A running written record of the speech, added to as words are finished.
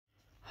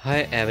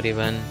Hi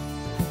everyone,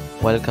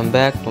 welcome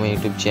back to my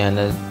YouTube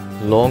channel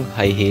Long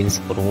High Heels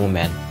for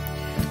Women.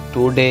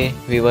 Today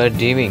we were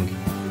diving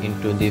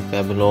into the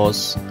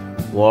fabulous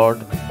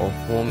world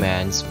of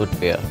women's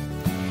footwear.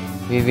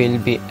 We will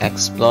be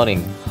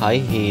exploring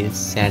high heels,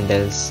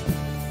 sandals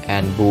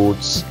and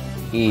boots,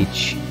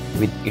 each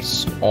with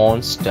its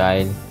own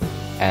style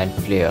and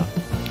flair.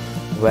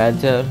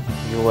 Whether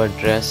you are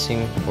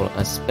dressing for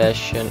a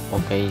special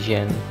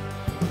occasion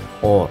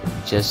or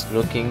just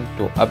looking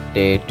to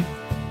update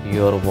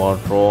your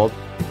wardrobe,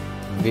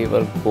 we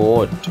were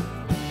got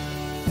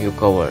you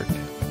covered.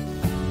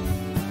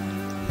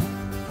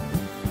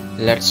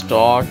 Let's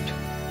start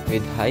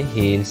with high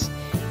heels,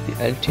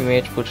 the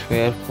ultimate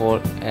footwear for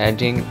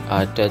adding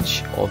a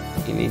touch of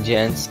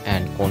elegance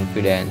and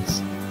confidence.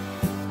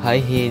 High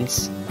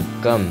heels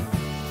come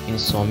in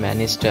so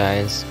many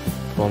styles,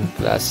 from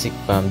classic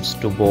pumps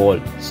to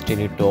bold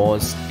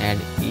stilettos, and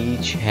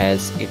each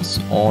has its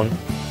own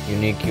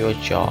unique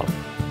charm.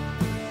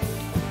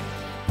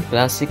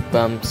 Classic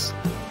pumps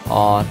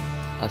are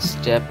a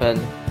staple.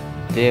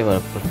 They were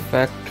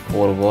perfect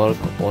for work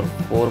or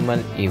formal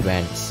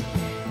events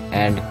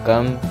and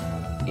come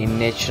in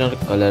natural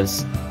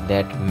colors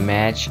that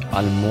match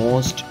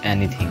almost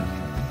anything.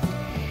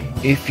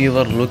 If you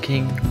are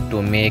looking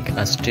to make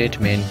a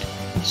statement,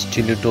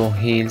 stiletto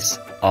heels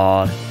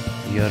are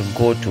your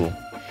go-to.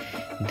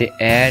 They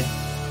add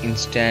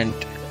instant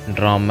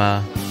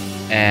drama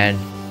and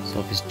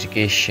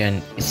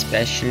sophistication,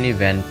 especially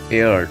when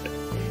paired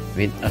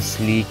with a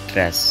sleek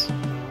dress.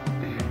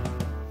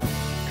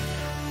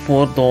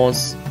 For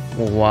those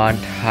who want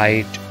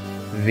height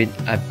with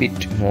a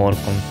bit more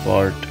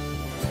comfort,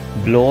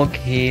 block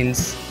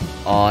heels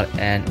are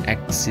an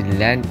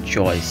excellent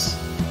choice.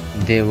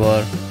 They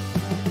were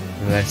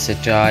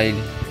versatile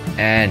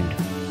and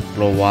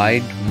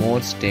provide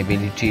more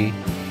stability,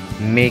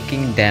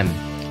 making them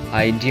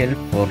ideal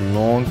for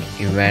long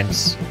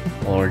events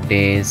or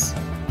days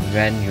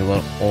when you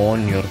are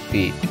on your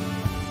feet.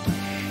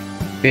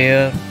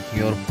 Pair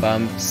your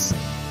pumps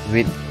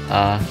with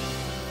a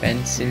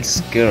pencil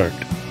skirt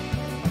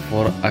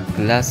for a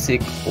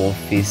classic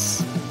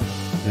office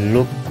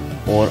look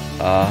or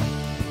a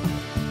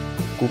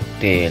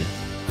cocktail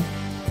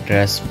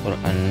dress for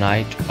a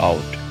night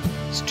out.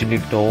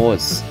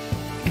 Stilettos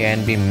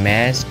can be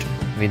matched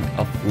with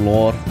a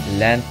floor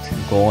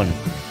length gown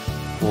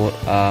for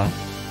a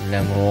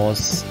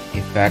glamorous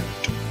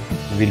effect,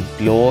 while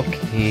block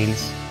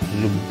heels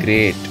look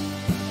great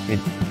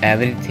with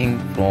everything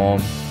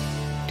from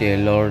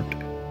tailored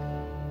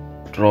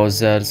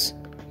trousers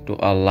to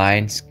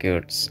aligned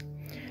skirts.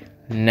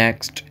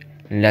 Next,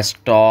 let's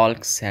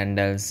talk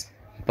sandals,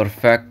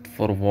 perfect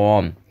for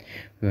warm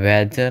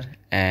weather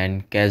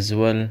and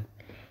casual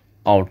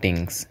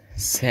outings.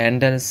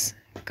 Sandals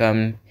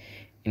come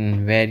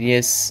in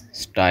various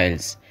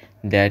styles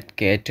that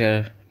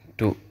cater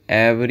to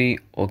every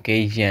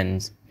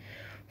occasion,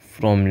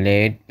 from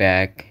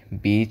laid-back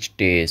beach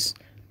days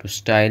to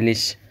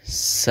stylish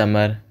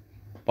summer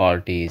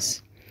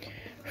parties.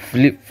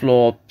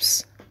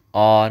 Flip-flops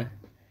are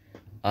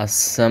a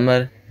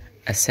summer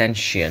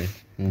essential.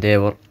 They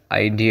were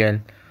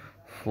ideal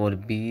for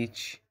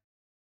beach